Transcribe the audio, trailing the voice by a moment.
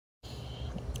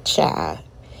Child.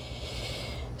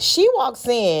 She walks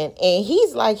in and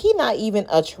he's like, he not even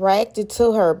attracted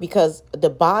to her because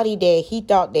the body that he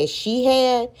thought that she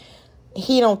had,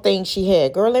 he don't think she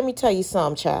had. Girl, let me tell you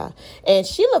something, child. And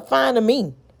she look fine to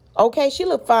me. Okay, she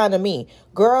look fine to me.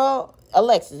 Girl,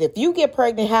 Alexis, if you get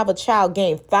pregnant, have a child,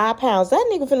 gain 5 pounds, that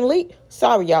nigga finna leave.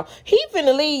 Sorry, y'all. He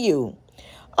finna leave you.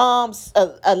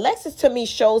 Alexis to me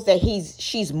shows that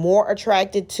she's more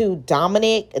attracted to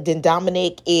Dominic than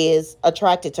Dominic is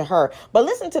attracted to her. But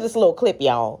listen to this little clip,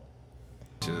 y'all.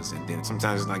 And then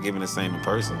sometimes it's not giving the same in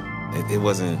person. It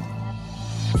wasn't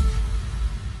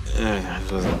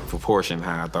proportioned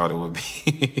how I thought it would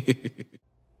be.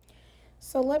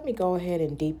 So let me go ahead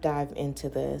and deep dive into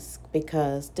this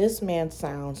because this man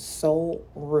sounds so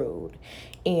rude.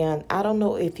 And I don't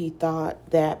know if he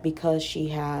thought that because she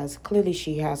has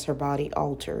her body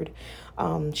altered.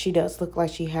 She does look like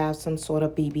she has some sort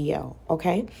of BBL,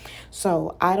 okay?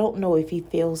 So I don't know if he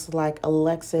feels like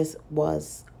Alexis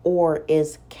was or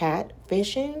is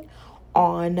catfishing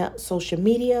on social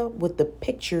media with the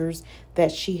pictures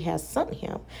that she has sent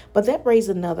him. But that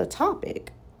raises another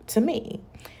topic to me.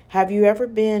 Have you ever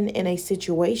been in a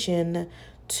situation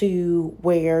to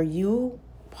where you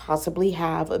possibly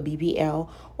have a BBL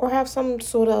or have some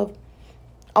sort of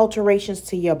alterations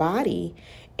to your body,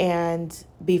 and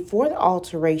before the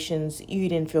alterations you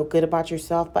didn't feel good about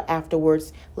yourself, but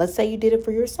afterwards, let's say you did it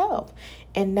for yourself,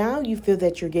 and now you feel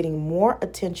that you're getting more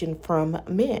attention from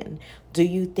men? Do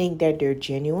you think that they're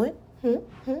genuine?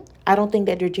 I don't think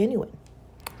that they're genuine.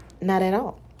 Not at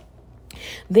all.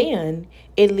 Then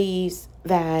it leaves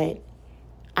that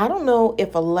I don't know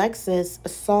if Alexis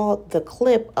saw the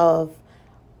clip of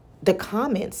the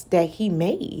comments that he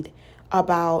made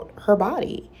about her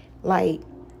body. Like,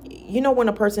 you know when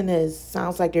a person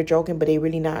sounds like they're joking, but they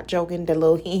really not joking, the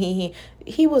little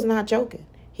he was not joking.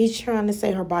 He's trying to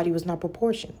say her body was not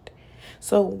proportioned.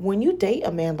 So when you date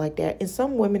a man like that, and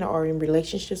some women are in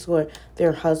relationships with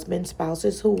their husbands,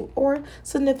 spouses, or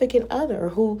significant other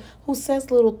who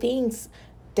says little things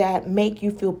that make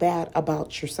you feel bad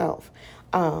about yourself.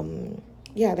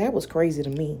 Yeah, that was crazy to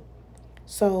me.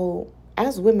 So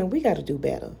as women, we got to do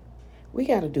better. We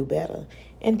got to do better.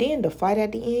 And then the fight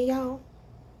at the end, y'all,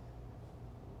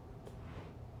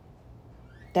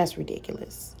 that's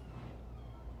ridiculous.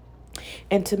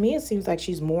 And to me, it seems like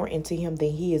she's more into him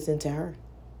than he is into her.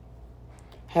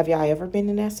 Have y'all ever been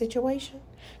in that situation?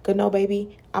 Because no,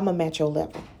 baby, I'm a match your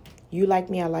level. You like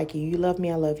me, I like you. You love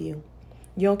me, I love you.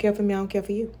 You don't care for me, I don't care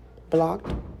for you.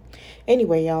 Blocked.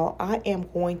 Anyway, y'all, I am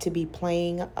going to be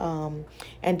playing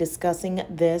and discussing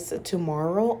this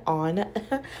tomorrow on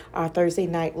our Thursday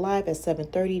night live at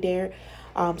 7:30 there.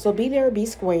 So be there, be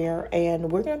square,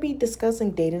 and we're going to be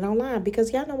discussing dating online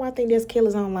because y'all know I think there's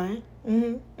killers online.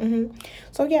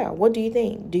 So yeah, what do you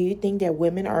think? Do you think that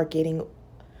women are getting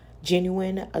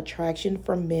genuine attraction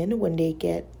from men when they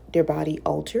get their body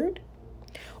altered?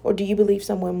 Or do you believe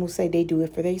some women will say they do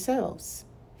it for themselves?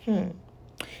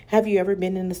 Have you ever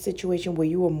been in a situation where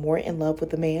you were more in love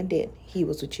with a man than he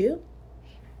was with you?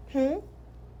 And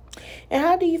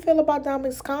how do you feel about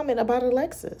Dominic's comment about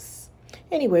Alexis?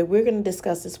 Anyway, we're going to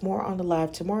discuss this more on the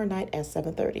live tomorrow night at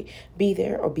 7:30. Be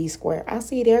there or be square. I'll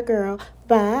see you there, girl.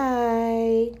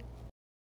 Bye.